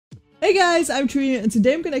Hey guys, I'm Trui and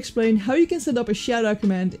today I'm gonna explain how you can set up a shoutout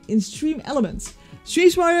command in StreamElements. Stream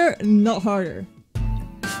smarter, not harder.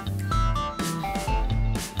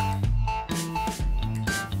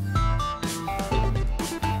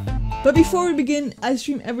 But before we begin, I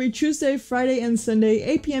stream every Tuesday, Friday and Sunday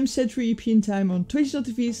 8 PM Central European Time on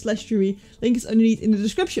twitch.tv/Trui, link is underneath in the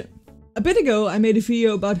description. A bit ago I made a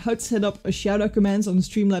video about how to set up a shoutout commands on the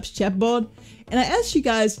Streamlabs chatbot, and I asked you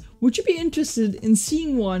guys, would you be interested in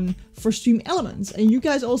seeing one for StreamElements? And you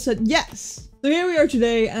guys all said yes! So here we are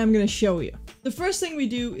today and I'm gonna show you. The first thing we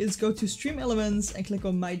do is go to StreamElements and click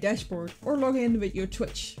on My Dashboard or log in with your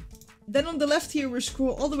Twitch. Then on the left here we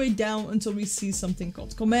scroll all the way down until we see something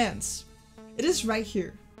called Commands. It is right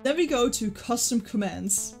here. Then we go to Custom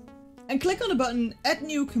Commands and click on the button Add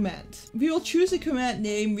New Command. We will choose a command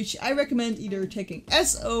name, which I recommend either taking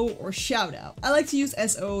SO or Shoutout. I like to use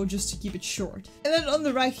SO just to keep it short. And then on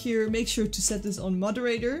the right here, make sure to set this on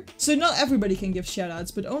Moderator. So not everybody can give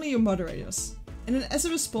shoutouts, but only your moderators. And then as a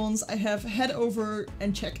response, I have head over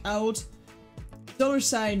and check out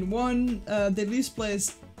 $1, the least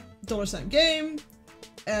place $game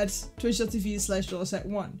at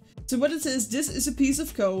twitch.tv/$1. So what it is, this is a piece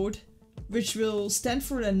of code which will stand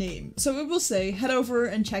for the name. So it will say head over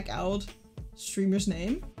and check out streamer's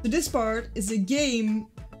name. So this part is the game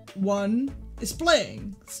one is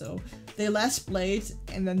playing. So they last played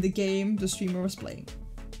and then the game the streamer was playing.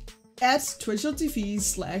 At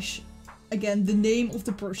twitch.tv/ again the name of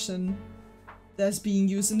the person that's being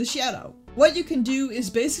used in the shoutout. What you can do is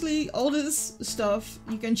basically all this stuff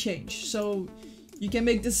you can change. So you can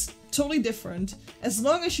make this totally different. As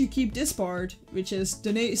long as you keep this part, which is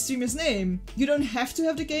the streamer's name, you don't have to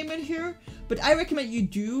have the game in here, but I recommend you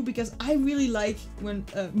do because I really like when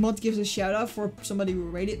a mod gives a shout out for somebody who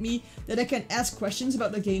rated me, that I can ask questions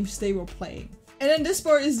about the games they were playing. And then this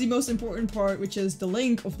part is the most important part, which is the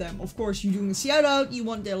link of them. Of course, you're doing a shout out, you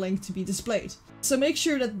want their link to be displayed. So make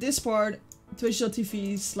sure that this part,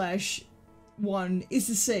 twitch.tv/1 is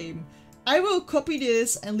the same. I will copy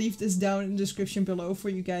this and leave this down in the description below for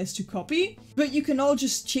you guys to copy, but you can all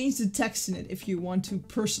just change the text in it if you want to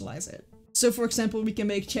personalize it. So for example, we can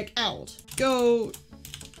make check out. Go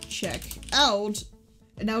check out,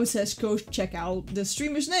 and now it says go check out the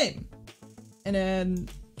streamer's name. And then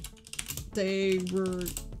they were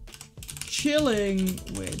chilling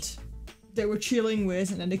with,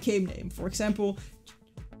 and then the game name. For example,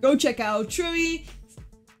 go check out Trui,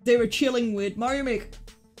 they were chilling with Mario Maker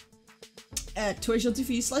at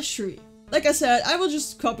twitch.tv/Trui. Like I said, I will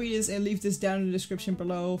just copy this and leave this down in the description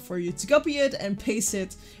below for you to copy it and paste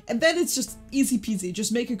it. And then it's just easy peasy.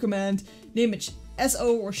 Just make a command, name it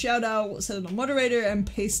SO or shoutout, set it on moderator and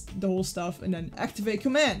paste the whole stuff and then activate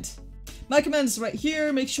command. My command is right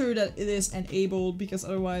here. Make sure that it is enabled because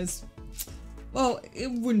otherwise, well,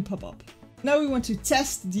 it wouldn't pop up. Now we want to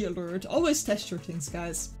test the alert. Always test your things,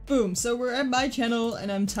 guys. Boom. So we're at my channel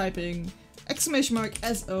and I'm typing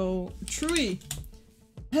 !SO Trui.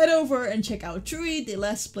 Head over and check out Trui. They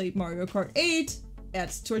last played Mario Kart 8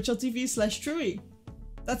 at twitch.tv/Trui.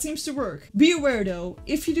 That seems to work. Be aware though,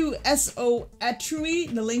 if you do SO at Trui,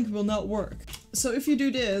 the link will not work. So if you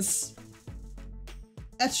do this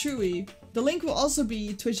at Trui, the link will also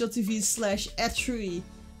be twitch.tv/@Trui.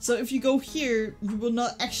 So if you go here, you will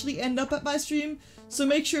not actually end up at my stream. So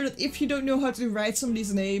make sure that if you don't know how to write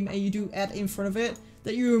somebody's name and you do add in front of it,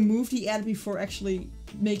 that you remove the ad before actually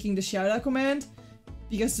making the shoutout command,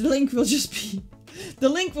 because the link will just be, the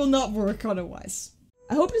link will not work otherwise.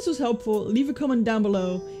 I hope this was helpful. Leave a comment down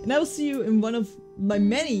below and I will see you in one of my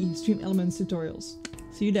many StreamElements tutorials.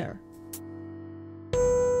 See you there.